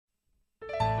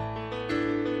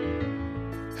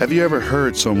Have you ever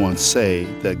heard someone say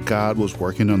that God was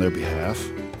working on their behalf?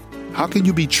 How can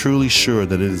you be truly sure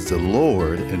that it is the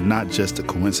Lord and not just a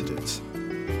coincidence?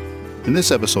 In this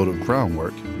episode of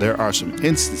Groundwork, there are some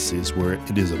instances where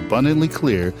it is abundantly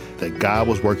clear that God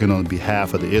was working on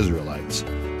behalf of the Israelites.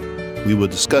 We will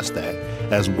discuss that,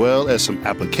 as well as some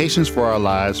applications for our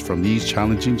lives from these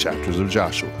challenging chapters of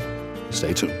Joshua.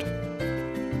 Stay tuned.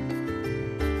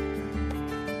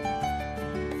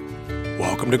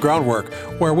 Welcome to Groundwork,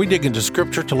 where we dig into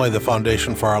Scripture to lay the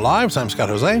foundation for our lives. I'm Scott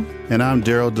Jose. And I'm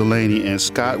Daryl Delaney. And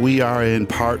Scott, we are in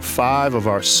part 5 of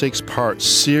our 6-part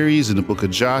series in the book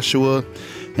of Joshua.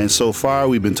 And so far,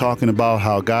 we've been talking about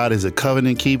how God is a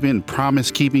covenant-keeping,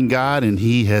 promise-keeping God, and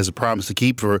he has a promise to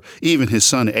keep for even his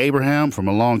son Abraham from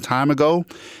a long time ago.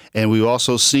 And we've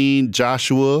also seen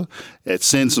Joshua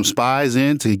send some spies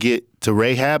in to get to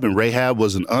Rahab, and Rahab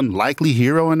was an unlikely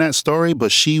hero in that story,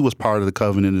 but she was part of the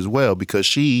covenant as well because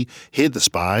she hid the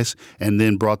spies and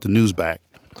then brought the news back.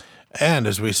 And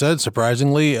as we said,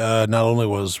 surprisingly, not only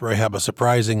was Rahab a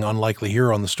surprising, unlikely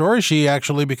hero in the story, she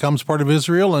actually becomes part of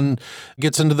Israel and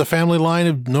gets into the family line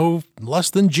of no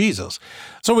less than Jesus.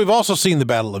 So we've also seen the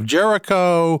Battle of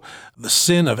Jericho, the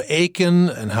sin of Achan,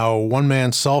 and how one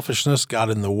man's selfishness got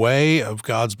in the way of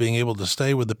God's being able to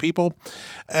stay with the people.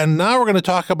 And now we're going to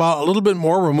talk about a little bit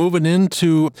more. We're moving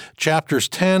into chapters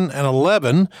 10 and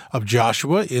 11 of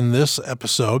Joshua in this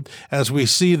episode as we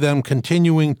see them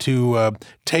continuing to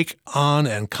take on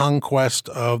and conquest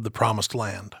of the promised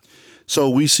land. So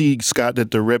we see, Scott,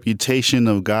 that the reputation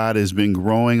of God has been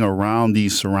growing around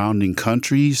these surrounding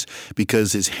countries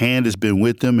because his hand has been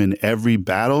with them in every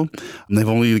battle. And they've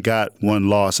only got one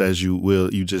loss, as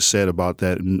you just said about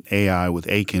that in Ai with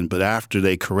Achan. But after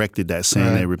they corrected that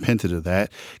sin, They repented of that.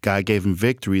 God gave them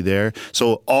victory there.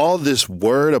 So all this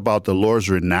word about the Lord's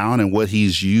renown and what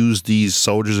he's used these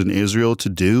soldiers in Israel to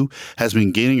do has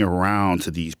been getting around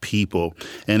to these people.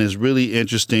 And it's really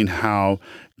interesting how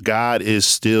God is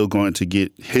still going to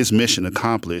get his mission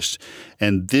accomplished.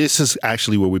 And this is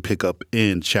actually where we pick up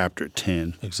in chapter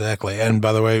 10. Exactly. And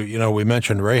by the way, we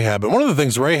mentioned Rahab. And one of the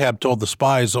things Rahab told the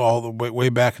spies all the way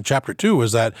back in chapter 2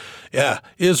 was that,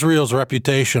 Israel's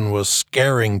reputation was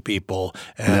scaring people.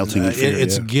 And melting in fear.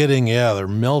 They're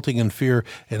melting in fear,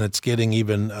 and it's getting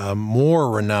even more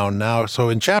renowned now. So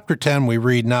in chapter 10, we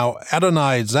read, "Now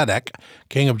Adoni-Zedek,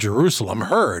 king of Jerusalem,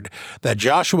 heard that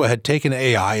Joshua had taken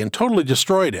Ai and totally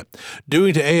destroyed it,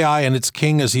 doing to Ai and its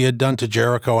king as he had done to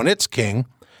Jericho and its king,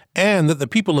 and that the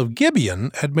people of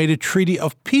Gibeon had made a treaty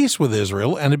of peace with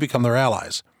Israel and had become their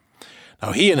allies.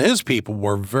 Now he and his people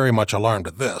were very much alarmed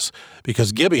at this,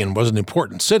 because Gibeon was an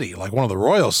important city, like one of the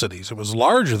royal cities. It was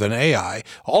larger than Ai.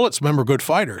 All its men were good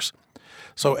fighters.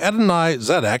 So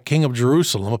Adoni-Zedek, king of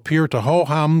Jerusalem, appeared to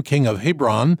Hoham, king of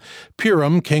Hebron,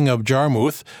 Piram, king of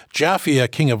Jarmuth, Japhia,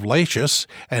 king of Lachish,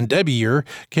 and Debir,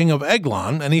 king of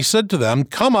Eglon, and he said to them,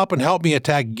 'Come up and help me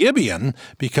attack Gibeon,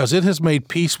 because it has made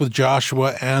peace with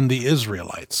Joshua and the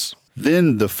Israelites.'"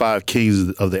 Then the 5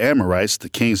 kings of the Amorites, the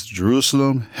kings of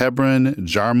Jerusalem, Hebron,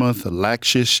 Jarmuth,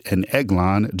 Lachish, and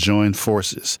Eglon, joined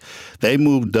forces. They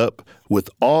moved up with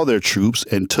all their troops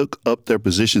and took up their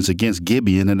positions against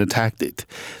Gibeon and attacked it.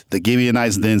 The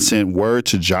Gibeonites then sent word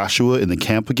to Joshua in the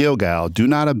camp of Gilgal, "Do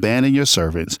not abandon your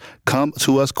servants. Come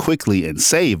to us quickly and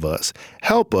save us.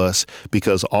 Help us,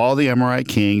 because all the Amorite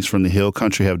kings from the hill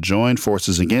country have joined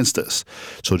forces against us."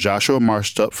 So Joshua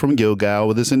marched up from Gilgal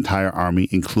with his entire army,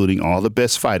 including all the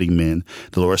best fighting men.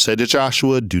 The Lord said to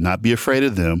Joshua, "Do not be afraid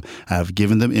of them. I have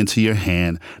given them into your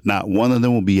hand. Not one of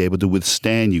them will be able to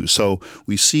withstand you." So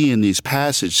we see in these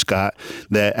passage, Scott,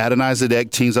 that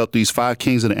Adoni-Zedek teams up these 5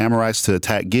 kings of the Amorites to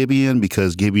attack Gibeon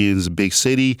because Gibeon is a big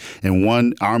city and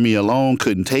one army alone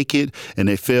couldn't take it, and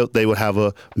they felt they would have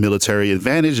a military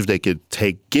advantage if they could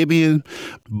take Gibeon.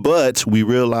 But we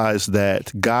realize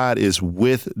that God is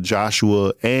with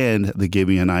Joshua and the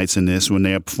Gibeonites in this when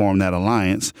they form that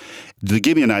alliance. The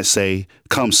Gibeonites say,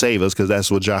 "Come save us," because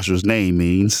that's what Joshua's name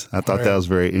means. I thought that was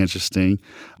very interesting.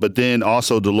 But then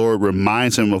also the Lord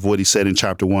reminds him of what he said in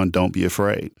chapter 1, "Don't be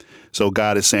afraid." So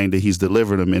God is saying that he's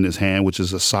delivered them in his hand, which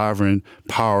is a sovereign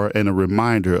power and a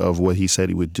reminder of what he said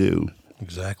he would do.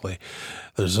 Exactly.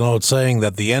 There's an old saying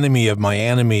that the enemy of my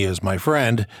enemy is my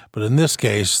friend, but in this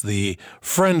case, the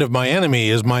friend of my enemy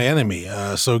is my enemy.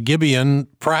 So Gibeon,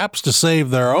 perhaps to save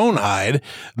their own hide,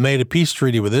 made a peace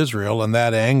treaty with Israel, and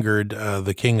that angered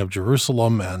the king of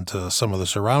Jerusalem and some of the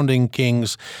surrounding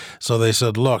kings. So they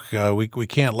said, look, we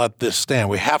can't let this stand.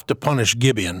 We have to punish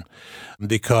Gibeon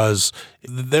because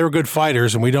they're good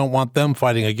fighters, and we don't want them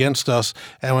fighting against us.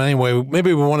 And anyway,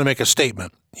 maybe we want to make a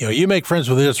statement. You make friends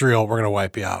with Israel, we're going to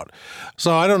wipe you out.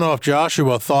 So I don't know if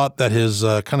Joshua thought that his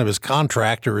his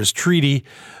contract or his treaty,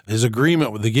 his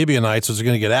agreement with the Gibeonites was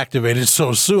going to get activated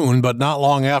so soon, but not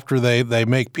long after they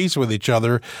make peace with each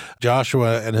other,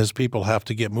 Joshua and his people have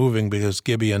to get moving because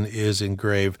Gibeon is in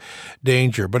grave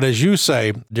danger. But as you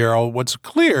say, Daryl, what's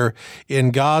clear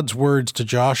in God's words to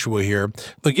Joshua here,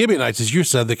 the Gibeonites, as you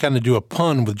said, they kind of do a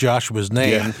pun with Joshua's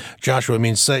name. Yeah. Joshua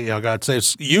means, God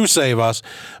says, you save us,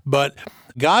 but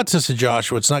God says to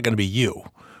Joshua, it's not going to be you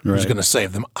who's going to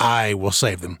save them. I will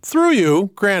save them through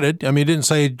you. Granted, he didn't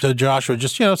say to Joshua,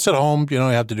 just, sit home. You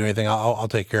don't have to do anything. I'll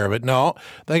take care of it. No,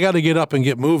 they got to get up and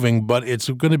get moving, but it's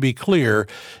going to be clear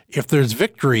if there's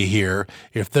victory here,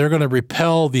 if they're going to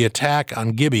repel the attack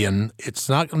on Gibeon, it's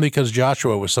not going to be because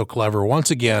Joshua was so clever.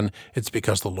 Once again, it's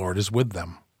because the Lord is with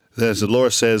them. As the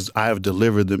Lord says, I have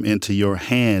delivered them into your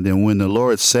hand. And when the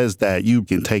Lord says that, you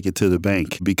can take it to the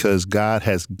bank because God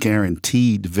has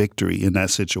guaranteed victory in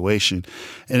that situation.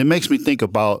 And it makes me think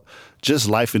about just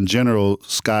life in general,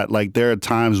 Scott. Like there are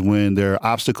times when there are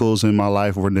obstacles in my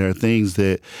life, when there are things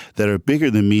that are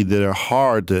bigger than me that are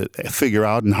hard to figure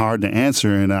out and hard to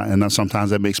answer. And sometimes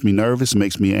that makes me nervous,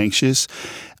 makes me anxious.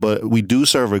 But we do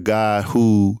serve a God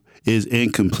who is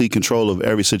in complete control of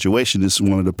every situation. This is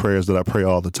one of the prayers that I pray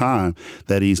all the time,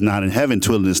 that he's not in heaven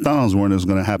twiddling his thumbs when it's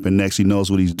going to happen next. He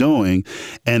knows what he's doing.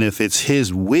 And if it's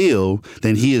his will,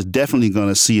 then he is definitely going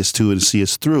to see us to it and see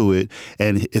us through it.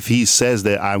 And if he says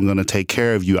that I'm going to take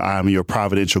care of you, I'm your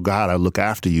providential God, I look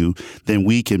after you, then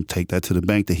we can take that to the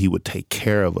bank that he would take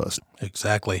care of us.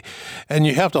 Exactly. And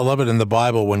you have to love it in the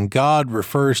Bible when God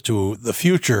refers to the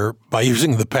future by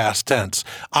using the past tense.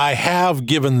 I have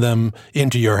given them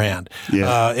into your hand.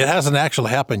 Yeah. It hasn't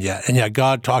actually happened yet. And yet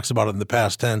God talks about it in the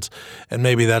past tense. And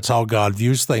maybe that's how God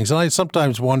views things. And I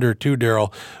sometimes wonder too,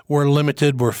 Daryl, we're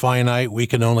limited, we're finite. We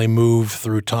can only move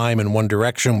through time in one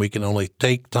direction. We can only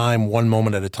take time one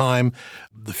moment at a time.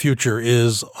 The future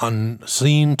is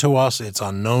unseen to us. It's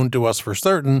unknown to us for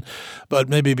certain. But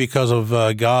maybe because of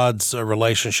God's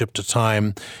relationship to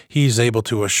time, he's able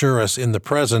to assure us in the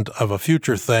present of a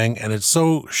future thing, and it's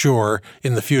so sure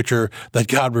in the future that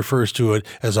God refers to it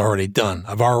as already done.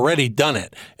 I've already done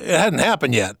it. It hadn't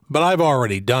happened yet, but I've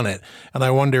already done it. And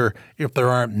I wonder if there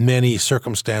aren't many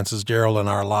circumstances, Daryl, in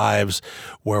our lives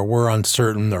where we're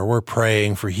uncertain or we're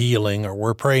praying for healing or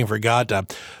we're praying for God to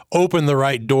open the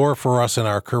right door for us in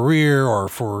our career or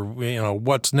for,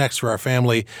 what's next for our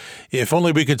family. If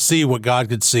only we could see what God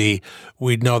could see,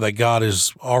 we'd know that God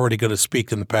is already going to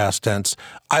speak in the past tense.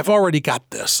 I've already got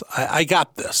this. I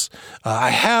got this. I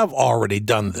have already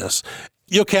done this.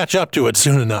 You'll catch up to it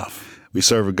soon enough. We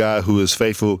serve a God who is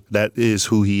faithful. That is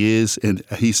who he is, and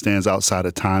he stands outside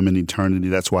of time and eternity.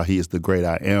 That's why he is the great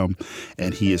I am,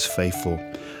 and he is faithful.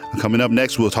 Coming up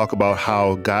next, we'll talk about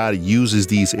how God uses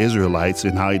these Israelites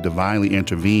and how he divinely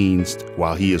intervenes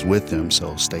while he is with them.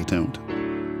 So stay tuned.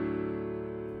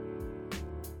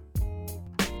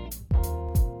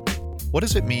 What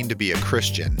does it mean to be a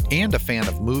Christian and a fan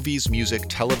of movies, music,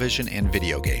 television, and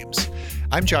video games?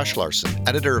 I'm Josh Larson,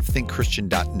 editor of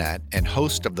ThinkChristian.net and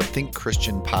host of the Think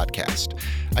Christian podcast.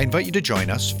 I invite you to join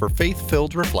us for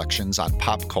faith-filled reflections on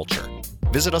pop culture.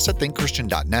 Visit us at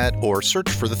ThinkChristian.net or search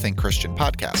for the Think Christian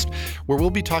podcast, where we'll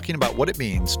be talking about what it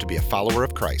means to be a follower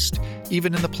of Christ,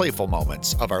 even in the playful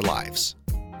moments of our lives.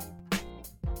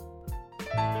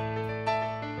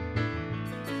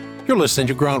 You're listening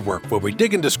to Groundwork, where we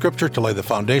dig into Scripture to lay the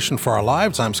foundation for our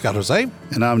lives. I'm Scott Jose.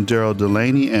 And I'm Daryl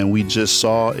Delaney, and we just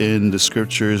saw in the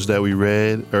Scriptures that we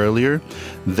read earlier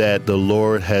that the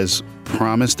Lord has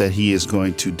promised that he is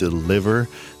going to deliver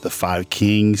the 5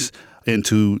 kings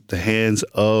into the hands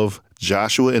of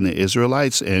Joshua and the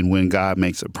Israelites. And when God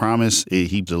makes a promise,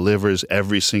 he delivers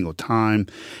every single time.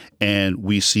 And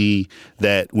we see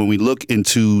that when we look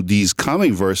into these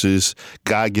coming verses,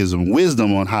 God gives them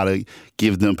wisdom on how to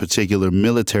give them particular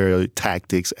military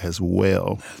tactics as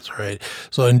well. That's right.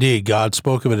 So indeed, God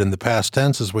spoke of it in the past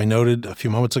tense, as we noted a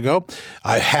few moments ago.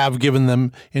 I have given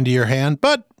them into your hand,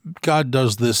 but God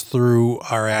does this through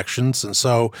our actions. And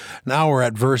so now we're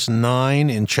at verse 9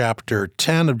 in chapter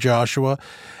 10 of Joshua.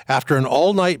 After an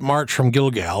all-night march from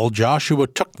Gilgal, Joshua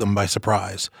took them by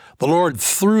surprise. The Lord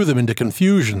threw them into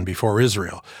confusion before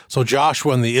Israel. So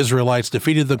Joshua and the Israelites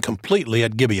defeated them completely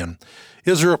at Gibeon.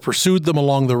 Israel pursued them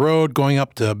along the road going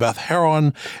up to Beth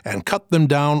Horon and cut them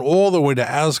down all the way to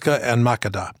Azekah and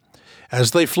Makkedah.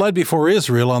 As they fled before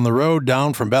Israel on the road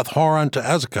down from Beth Horon to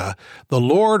Azekah, the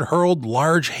Lord hurled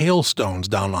large hailstones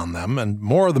down on them, and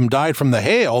more of them died from the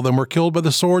hail than were killed by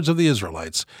the swords of the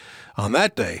Israelites. On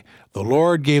that day, the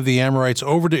Lord gave the Amorites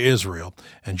over to Israel,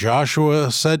 and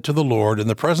Joshua said to the Lord in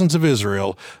the presence of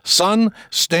Israel, Sun,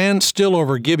 stand still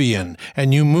over Gibeon,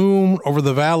 and you moon over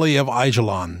the valley of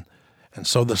Aijalon. And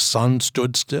so the sun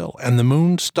stood still, and the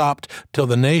moon stopped till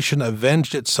the nation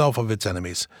avenged itself of its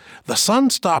enemies. The sun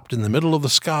stopped in the middle of the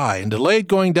sky and delayed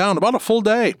going down about a full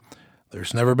day.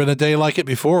 There's never been a day like it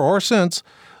before or since,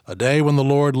 a day when the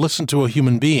Lord listened to a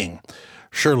human being.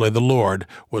 Surely the Lord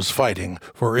was fighting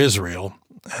for Israel.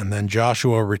 And then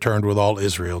Joshua returned with all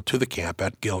Israel to the camp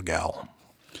at Gilgal.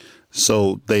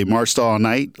 So they marched all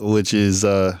night, which is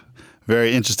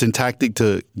very interesting tactic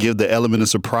to give the element of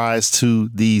surprise to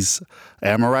these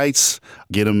Amorites,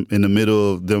 get them in the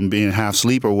middle of them being half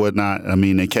asleep or whatnot. I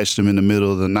mean, they catch them in the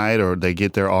middle of the night, or they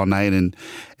get there all night, and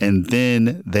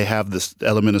then they have this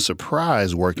element of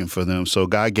surprise working for them. So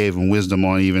God gave them wisdom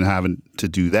on even having to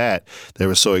do that. They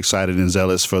were so excited and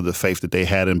zealous for the faith that they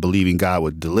had in believing God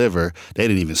would deliver. They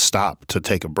didn't even stop to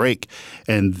take a break.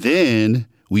 And then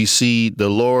we see the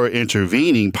Lord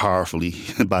intervening powerfully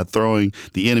by throwing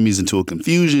the enemies into a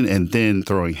confusion and then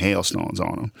throwing hailstones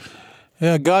on them.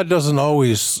 Yeah, God doesn't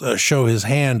always show his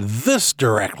hand this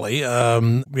directly.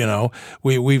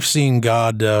 We've seen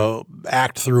God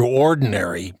act through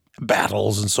ordinary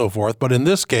battles and so forth. But in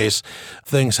this case,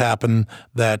 things happen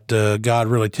that God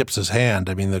really tips his hand.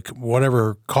 I mean,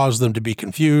 whatever caused them to be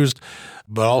confused,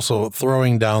 but also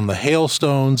throwing down the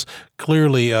hailstones,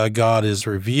 clearly God is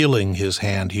revealing his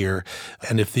hand here.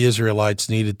 And if the Israelites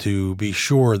needed to be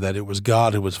sure that it was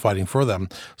God who was fighting for them,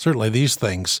 certainly these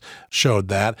things showed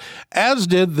that, as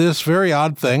did this very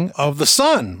odd thing of the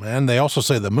sun. And they also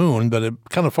say the moon, but it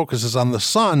kind of focuses on the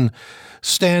sun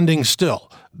standing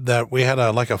still, that we had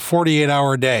like a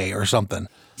 48-hour day or something.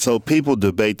 So people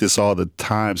debate this all the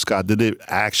time, Scott. Did it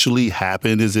actually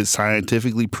happen? Is it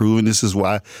scientifically proven? Is this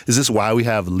why we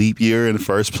have leap year in the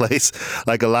first place?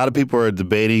 Like, a lot of people are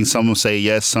debating. Some say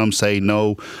yes, some say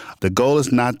no. The goal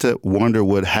is not to wonder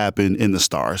what happened in the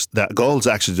stars. The goal is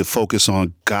actually to focus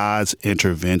on God's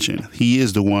intervention. He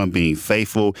is the one being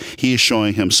faithful. He is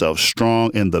showing himself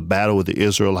strong in the battle with the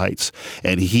Israelites,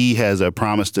 and he has a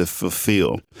promise to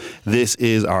fulfill. This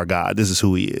is our God. This is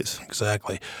who he is.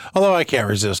 Exactly. Although I can't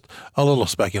resist a little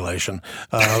speculation.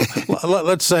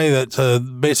 Let's say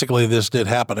that basically this did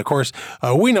happen. Of course,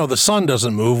 we know the sun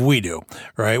doesn't move. We do,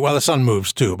 right? Well, the sun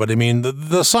moves too, but I mean,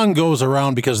 the sun goes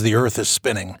around because the earth is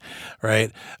spinning.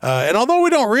 Right. And although we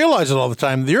don't realize it all the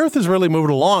time, the Earth is really moving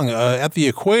along at the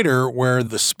equator, where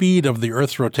the speed of the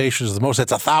Earth's rotation is the most.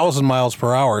 It's 1,000 miles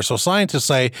per hour. So scientists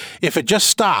say if it just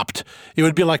stopped, it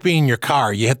would be like being in your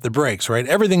car. You hit the brakes, right?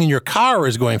 Everything in your car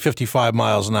is going 55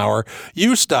 miles an hour.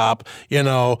 You stop,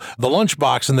 the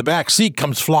lunchbox in the back seat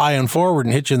comes flying forward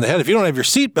and hits you in the head. If you don't have your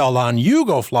seatbelt on, you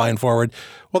go flying forward.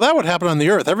 Well, that would happen on the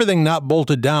Earth. Everything not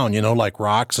bolted down, like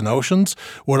rocks and oceans,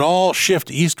 would all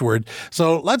shift eastward.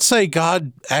 So let's say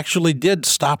God actually did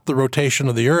stop the rotation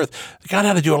of the Earth. God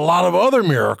had to do a lot of other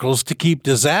miracles to keep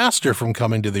disaster from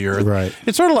coming to the Earth. Right.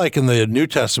 It's sort of like in the New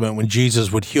Testament when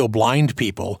Jesus would heal blind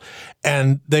people,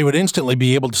 and they would instantly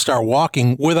be able to start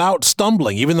walking without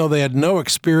stumbling, even though they had no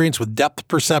experience with depth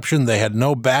perception. They had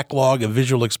no backlog of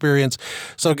visual experience.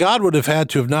 So God would have had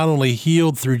to have not only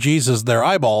healed through Jesus their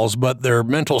eyeballs, but their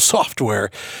mental software.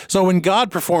 So when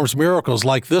God performs miracles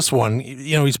like this one,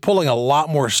 he's pulling a lot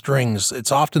more strings.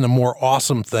 It's often a more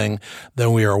awesome thing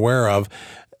than we are aware of.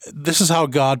 This is how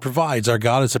God provides. Our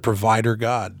God is a provider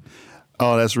God.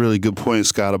 Oh, that's a really good point,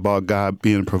 Scott, about God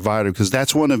being a provider, because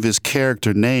that's one of his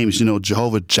character names,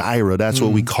 Jehovah Jireh. That's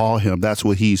what we call him. That's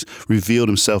what he's revealed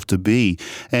himself to be.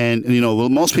 And,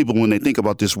 most people, when they think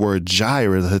about this word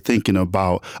Jireh, they're thinking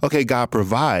about, okay, God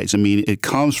provides. I mean, it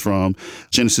comes from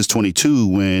Genesis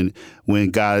 22 when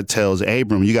God tells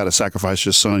Abram, you got to sacrifice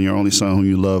your son, your only son whom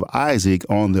you love, Isaac,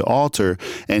 on the altar.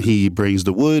 And he brings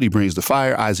the wood, he brings the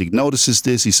fire. Isaac notices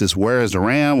this. He says, where is the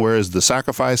ram? Where is the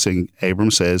sacrifice? And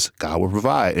Abram says, God will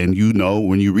provide. And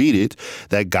when you read it,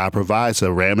 that God provides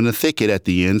a ram in the thicket at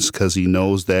the end, because he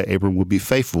knows that Abram will be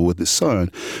faithful with his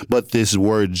son. But this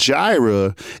word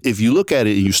Jireh, if you look at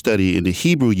it and you study it in the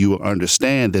Hebrew, you will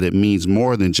understand that it means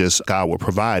more than just God will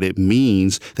provide. It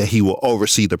means that he will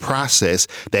oversee the process,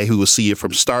 that he will see see it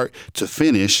from start to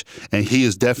finish, and he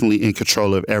is definitely in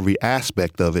control of every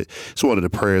aspect of it. It's one of the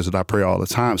prayers that I pray all the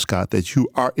time, Scott, that you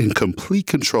are in complete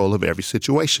control of every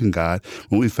situation, God.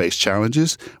 When we face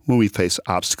challenges, when we face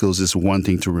obstacles, it's one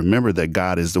thing to remember that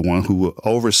God is the one who will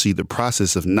oversee the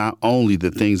process of not only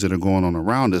the things that are going on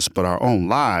around us, but our own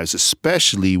lives,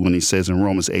 especially when he says in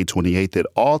Romans 8:28 that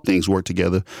all things work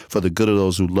together for the good of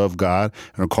those who love God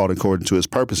and are called according to his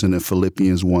purpose. And in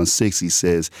Philippians 1:6, he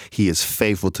says he is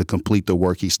faithful to complete the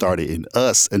work he started in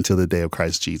us until the day of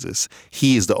Christ Jesus.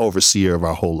 He is the overseer of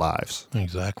our whole lives.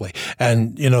 Exactly.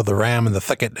 And, the ram in the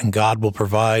thicket, and God will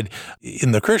provide.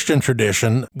 In the Christian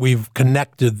tradition, we've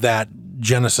connected that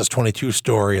Genesis 22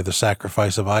 story of the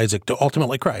sacrifice of Isaac to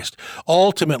ultimately Christ.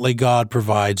 Ultimately, God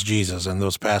provides Jesus, and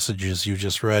those passages you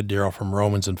just read, Daryl, from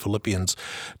Romans and Philippians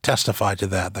testify to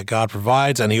that God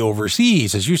provides, and he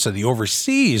oversees, as you said, he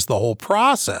oversees the whole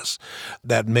process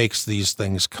that makes these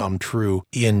things come true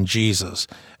in Jesus.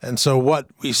 And so what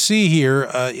we see here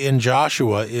in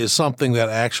Joshua is something that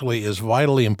actually is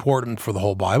vitally important for the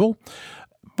whole Bible.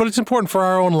 But it's important for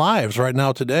our own lives right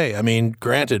now today. I mean,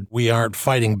 granted, we aren't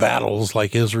fighting battles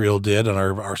like Israel did, and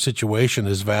our situation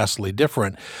is vastly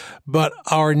different. But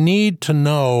our need to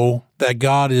know that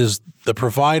God is the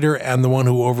provider and the one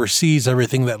who oversees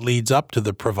everything that leads up to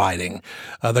the providing.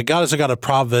 That God is a God of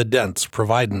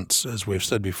providence, as we've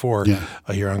said before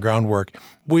here on Groundwork.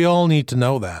 We all need to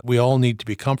know that. We all need to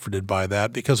be comforted by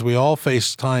that, because we all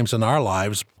face times in our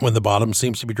lives when the bottom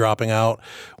seems to be dropping out,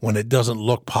 when it doesn't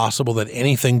look possible that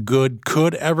anything good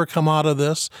could ever come out of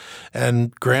this.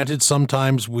 And granted,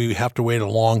 sometimes we have to wait a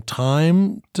long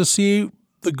time to see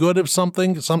the good of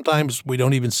something. Sometimes we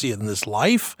don't even see it in this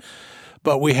life.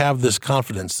 But we have this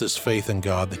confidence, this faith in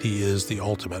God that he is the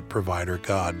ultimate provider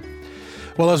God.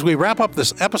 Well, as we wrap up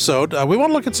this episode, we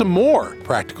want to look at some more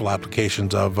practical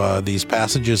applications of these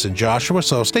passages in Joshua,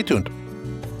 so stay tuned.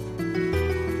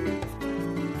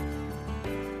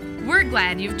 We're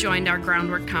glad you've joined our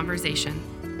Groundwork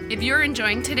conversation. If you're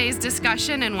enjoying today's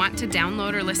discussion and want to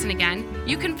download or listen again,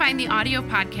 you can find the audio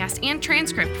podcast and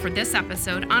transcript for this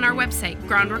episode on our website,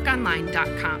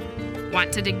 groundworkonline.com.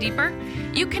 Want to dig deeper?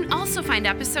 You can also find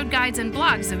episode guides and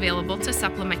blogs available to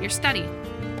supplement your study.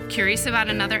 Curious about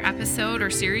another episode or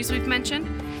series we've mentioned?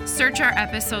 Search our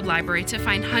episode library to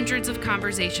find hundreds of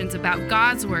conversations about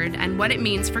God's Word and what it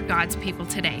means for God's people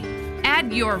today.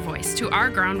 Add your voice to our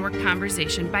Groundwork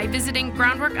conversation by visiting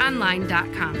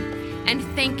groundworkonline.com. And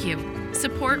thank you.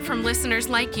 Support from listeners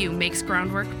like you makes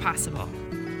Groundwork possible.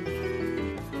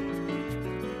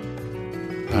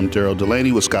 I'm Daryl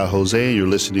Delaney with Scott Jose, and you're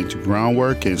listening to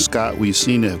Groundwork. And Scott, we've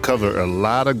seen to cover a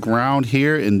lot of ground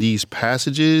here in these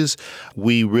passages.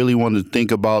 We really want to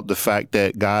think about the fact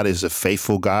that God is a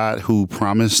faithful God who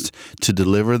promised to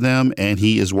deliver them, and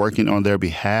he is working on their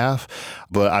behalf.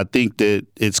 But I think that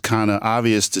it's kind of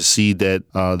obvious to see that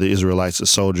the Israelites, the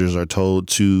soldiers, are told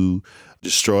to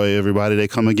destroy everybody they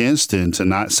come against and to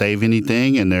not save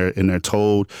anything, and they're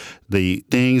told the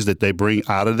things that they bring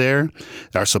out of there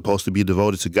are supposed to be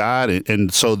devoted to God.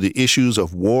 And so the issues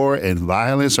of war and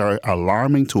violence are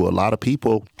alarming to a lot of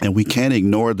people, and we can't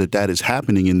ignore that is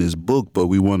happening in this book, but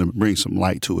we want to bring some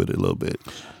light to it a little bit.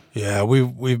 Yeah,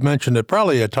 we've mentioned it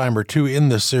probably a time or two in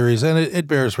this series, and it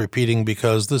bears repeating,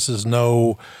 because this is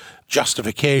no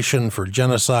justification for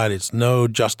genocide. It's no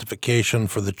justification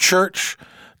for the church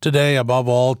today, above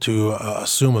all, to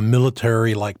assume a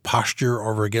military-like posture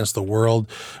over against the world.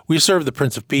 We serve the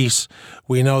Prince of Peace.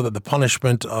 We know that the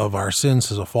punishment of our sins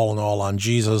has fallen all on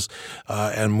Jesus,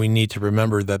 and we need to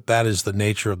remember that is the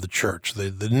nature of the church.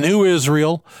 The new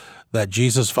Israel that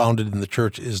Jesus founded in the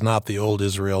church is not the old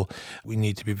Israel. We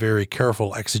need to be very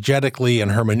careful exegetically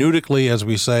and hermeneutically, as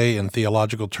we say in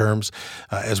theological terms,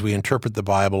 as we interpret the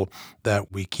Bible,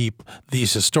 that we keep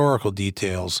these historical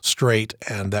details straight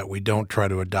and that we don't try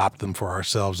to adopt them for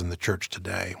ourselves in the church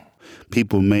today.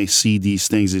 People may see these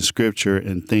things in Scripture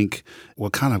and think,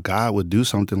 what kind of God would do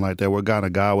something like that? What kind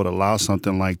of God would allow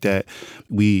something like that?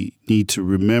 We need to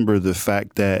remember the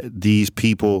fact that these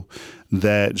people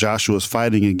that Joshua is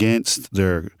fighting against,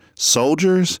 they're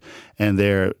soldiers, and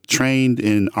they're trained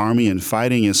in army and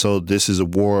fighting. And so this is a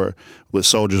war with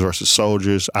soldiers versus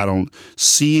soldiers. I don't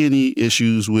see any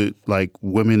issues with like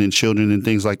women and children and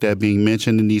things like that being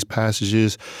mentioned in these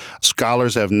passages.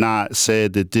 Scholars have not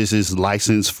said that this is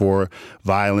license for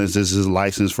violence, this is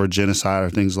license for genocide or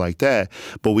things like that.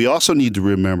 But we also need to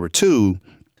remember, too,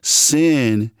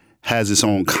 sin has its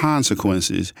own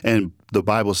consequences. And the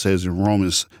Bible says in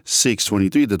Romans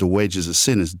 6:23 that the wages of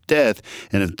sin is death.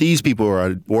 And if these people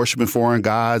are worshiping foreign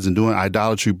gods and doing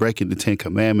idolatry, breaking the 10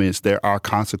 Commandments, there are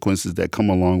consequences that come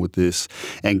along with this.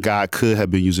 And God could have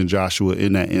been using Joshua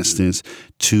in that instance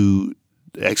to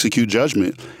execute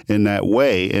judgment in that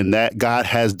way, and that God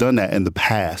has done that in the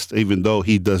past, even though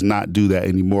he does not do that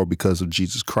anymore because of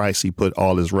Jesus Christ. He put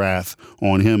all his wrath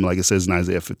on him, like it says in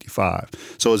Isaiah 55.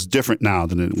 So it's different now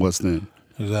than it was then.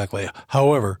 Exactly.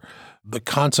 However, the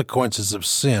consequences of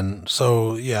sin,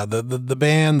 so yeah, the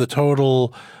ban, the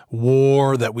total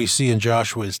war that we see in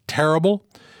Joshua is terrible.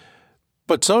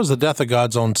 But so is the death of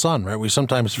God's own son, right? We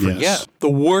sometimes forget. Yes. The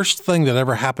worst thing that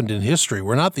ever happened in history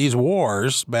were not these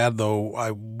wars, bad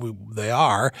though they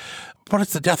are, but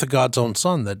it's the death of God's own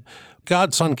son, that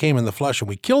God's son came in the flesh and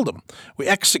we killed him. We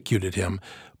executed him.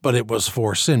 But it was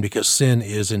for sin, because sin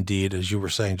is indeed, as you were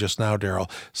saying just now, Daryl,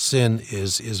 sin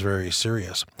is very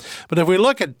serious. But if we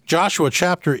look at Joshua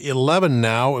chapter 11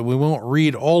 now, and we won't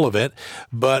read all of it,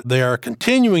 but they are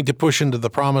continuing to push into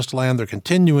the promised land. They're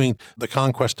continuing the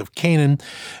conquest of Canaan.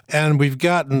 And we've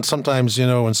gotten sometimes,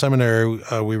 in seminary,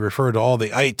 we refer to all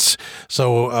the ites.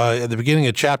 So at the beginning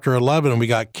of chapter 11, we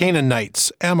got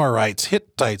Canaanites, Amorites,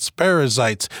 Hittites,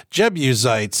 Perizzites,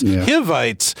 Jebusites,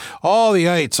 Hivites, all the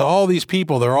ites, all these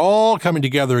people. They're all coming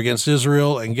together against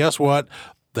Israel, and guess what?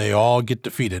 They all get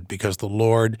defeated because the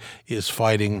Lord is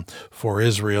fighting for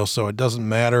Israel. So it doesn't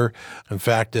matter. In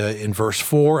fact, in verse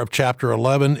 4 of chapter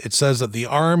 11, it says that the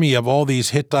army of all these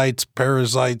Hittites,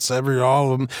 Perizzites,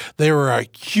 all of them, they were a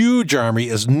huge army,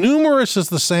 as numerous as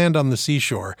the sand on the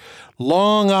seashore.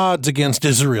 Long odds against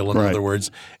Israel, in other words.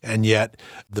 And yet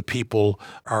the people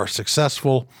are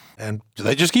successful, and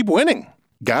they just keep winning.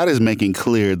 God is making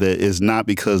clear that it's not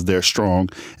because they're strong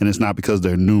and it's not because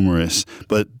they're numerous,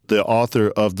 but the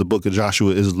author of the book of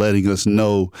Joshua is letting us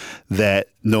know that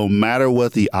no matter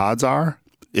what the odds are,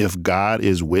 if God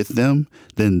is with them,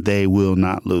 then they will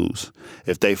not lose.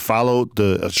 If they follow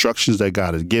the instructions that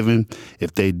God has given,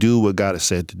 if they do what God has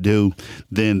said to do,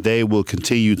 then they will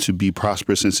continue to be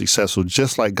prosperous and successful,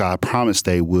 just like God promised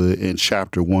they would in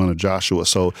chapter 1 of Joshua.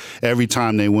 So every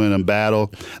time they win a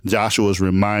battle, Joshua is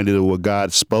reminded of what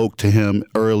God spoke to him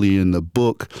early in the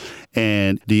book.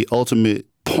 And the ultimate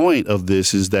point of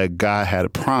this is that God had a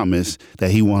promise that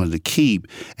he wanted to keep,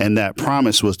 and that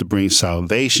promise was to bring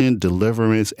salvation,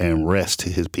 deliverance, and rest to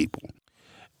his people.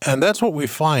 And that's what we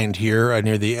find here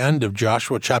near the end of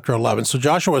Joshua chapter 11. So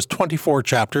Joshua has 24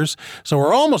 chapters. So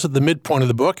we're almost at the midpoint of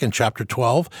the book in chapter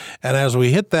 12. And as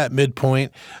we hit that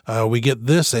midpoint, we get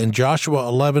this in Joshua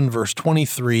 11, verse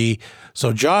 23.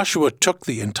 So Joshua took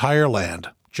the entire land,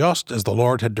 just as the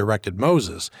Lord had directed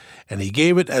Moses, and he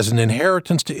gave it as an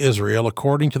inheritance to Israel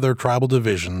according to their tribal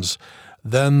divisions.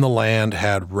 Then the land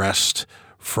had rest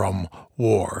from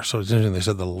war. So it's interesting, they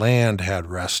said the land had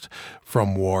rest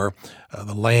from war.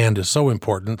 The land is so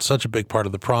important, such a big part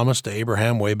of the promise to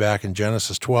Abraham way back in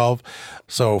Genesis 12.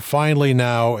 So finally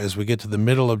now, as we get to the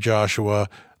middle of Joshua,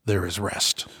 there is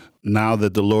rest. Now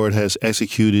that the Lord has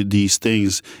executed these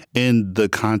things in the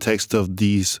context of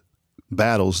these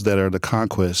battles that are the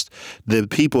conquest, the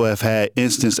people have had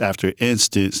instance after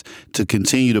instance to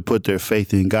continue to put their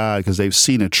faith in God because they've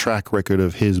seen a track record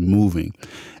of his moving.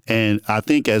 And I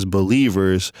think as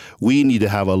believers, we need to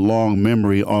have a long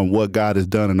memory on what God has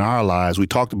done in our lives. We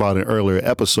talked about in earlier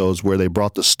episodes where they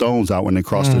brought the stones out when they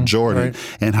crossed the Jordan,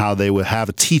 and how they would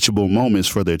have teachable moments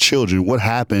for their children. What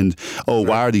happened? Oh,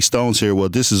 why are these stones here? Well,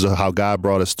 this is how God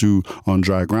brought us through on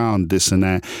dry ground, this and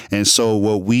that. And so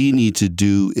what we need to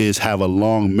do is have a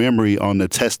long memory on the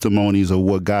testimonies of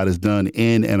what God has done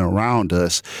in and around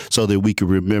us so that we can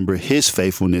remember his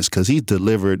faithfulness, because he's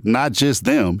delivered not just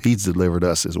them, he's delivered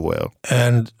us as well.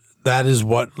 And that is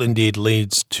what indeed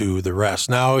leads to the rest.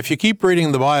 Now, if you keep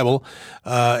reading the Bible,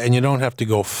 and you don't have to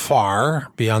go far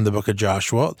beyond the book of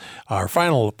Joshua, our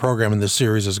final program in this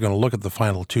series is going to look at the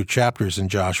final 2 chapters in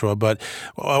Joshua. But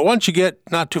once you get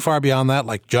not too far beyond that,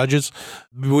 like Judges,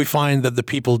 we find that the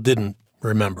people didn't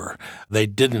remember. They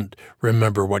didn't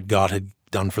remember what God had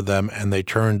done for them, and they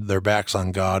turned their backs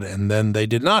on God, and then they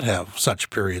did not have such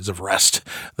periods of rest.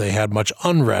 They had much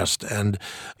unrest, and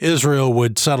Israel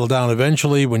would settle down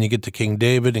eventually when you get to King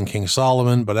David and King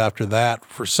Solomon, but after that,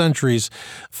 for centuries,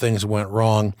 things went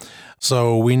wrong.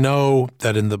 So we know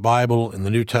that in the Bible, in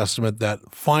the New Testament, that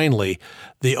finally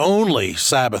the only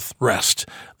Sabbath rest,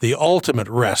 the ultimate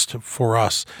rest for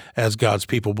us as God's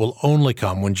people will only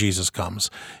come when Jesus comes.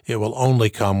 It will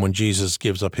only come when Jesus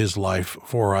gives up his life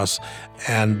for us,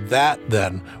 and that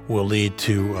then will lead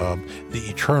to the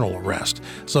eternal rest.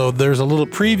 So there's a little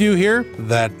preview here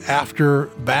that after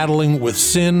battling with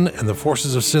sin and the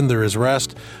forces of sin, there is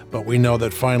rest, but we know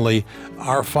that finally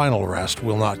our final rest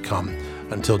will not come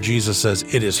until Jesus says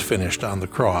it is finished on the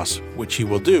cross, which he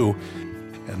will do,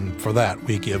 and for that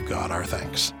we give God our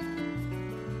thanks.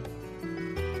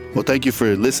 Well, thank you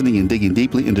for listening and digging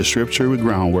deeply into Scripture with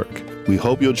Groundwork. We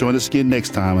hope you'll join us again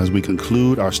next time as we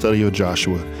conclude our study of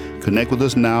Joshua. Connect with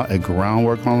us now at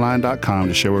groundworkonline.com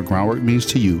to share what Groundwork means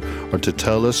to you or to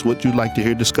tell us what you'd like to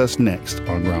hear discussed next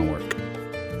on Groundwork.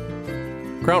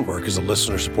 Groundwork is a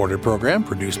listener-supported program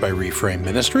produced by Reframe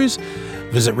Ministries.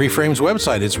 Visit Reframe's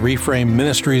website. It's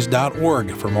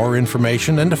reframeministries.org for more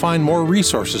information and to find more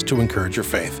resources to encourage your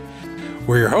faith.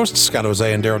 We're your hosts, Scott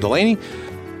Ozay and Daryl Delaney.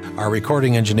 Our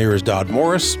recording engineer is Dodd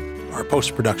Morris. Our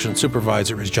post-production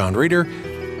supervisor is John Reeder.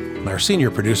 And our senior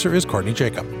producer is Courtney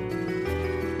Jacob.